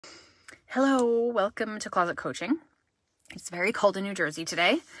Hello, welcome to Closet Coaching. It's very cold in New Jersey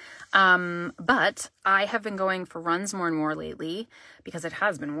today, but I have been going for runs more and more lately because it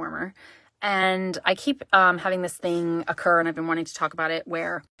has been warmer. And I keep having this thing occur, and I've been wanting to talk about it,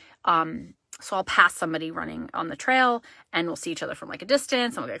 where so I'll pass somebody running on the trail and we'll see each other from like a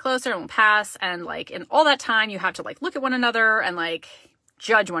distance and we'll get closer and we'll pass. And like in all that time, you have to like look at one another and like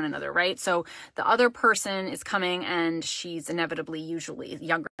judge one another, right? So the other person is coming and she's inevitably usually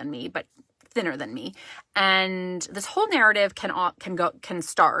younger than me, but thinner than me. And this whole narrative can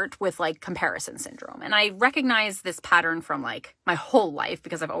start with like comparison syndrome. And I recognize this pattern from like my whole life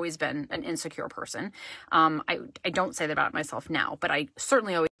because I've always been an insecure person. I don't say that about myself now, but I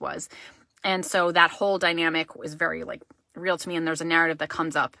certainly always was. And so that whole dynamic was very like real to me. And there's a narrative that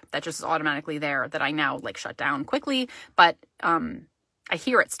comes up that just is automatically there that I now like shut down quickly. But I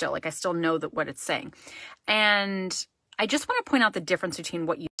hear it still, like I still know that what it's saying. And I just want to point out the difference between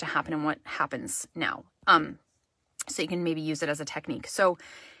what used to happen and what happens now. So you can maybe use it as a technique. So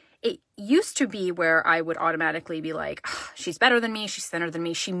it used to be where I would automatically be like, she's better than me. She's thinner than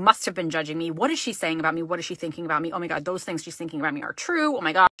me. She must have been judging me. What is she saying about me? What is she thinking about me? Oh my God, those things she's thinking about me are true. Oh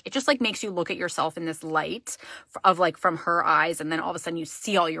my gosh. It just like makes you look at yourself in this light of like from her eyes. And then all of a sudden you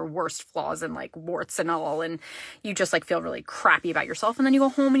see all your worst flaws and like warts and all, and you just like feel really crappy about yourself. And then you go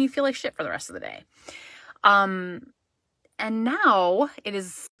home and you feel like shit for the rest of the day. And now it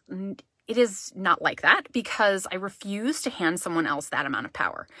is not like that because I refuse to hand someone else that amount of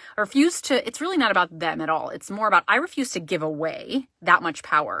power. It's really not about them at all. It's more about I refuse to give away that much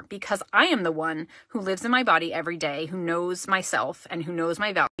power because I am the one who lives in my body every day, who knows myself and who knows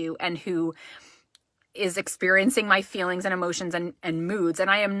my value and who is experiencing my feelings and emotions and moods. And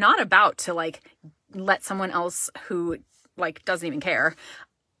I am not about to like let someone else who like doesn't even care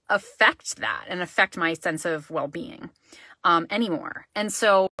affect that and affect my sense of well-being anymore. And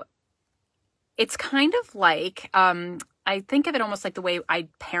so it's kind of like, I think of it almost like the way I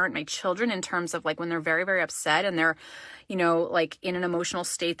parent my children in terms of like when they're very, very upset and they're, you know, like in an emotional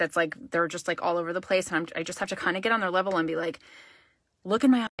state that's like, they're just like all over the place. And I just have to kind of get on their level and be like, look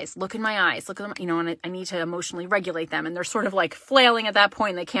in my eyes, look in my eyes, look at them, you know, and I need to emotionally regulate them. And they're sort of like flailing at that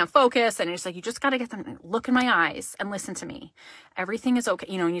point and they can't focus. And it's like, you just got to get them, look in my eyes and listen to me. Everything is okay.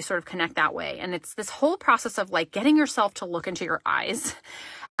 You know, and you sort of connect that way. And it's this whole process of like getting yourself to look into your eyes,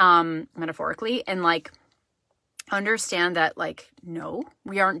 metaphorically, and like understand that like, no,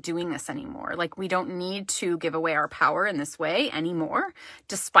 we aren't doing this anymore. Like we don't need to give away our power in this way anymore,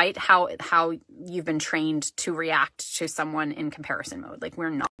 despite how you've been trained to react to someone in comparison mode. Like we're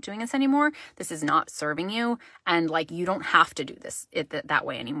not doing this anymore. This is not serving you. And like, you don't have to do this that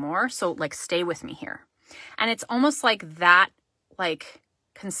way anymore. So like, stay with me here. And it's almost like that, like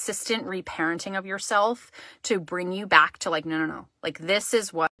consistent reparenting of yourself to bring you back to like, no. Like this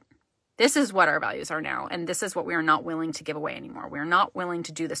is what our values are now. And this is what we are not willing to give away anymore. We're not willing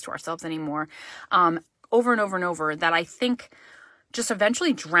to do this to ourselves anymore. Over and over and over, that I think just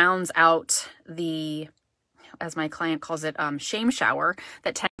eventually drowns out the, as my client calls it, shame shower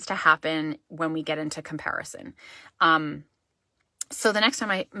that tends to happen when we get into comparison. So the next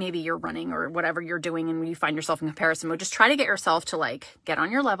time maybe you're running or whatever you're doing and you find yourself in comparison mode, just try to get yourself to like get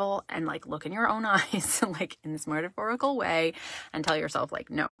on your level and like look in your own eyes, like in this metaphorical way, and tell yourself like,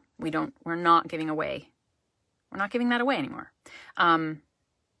 no, we're not giving that away anymore.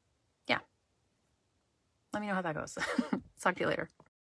 Yeah. Let me know how that goes. Talk to you later.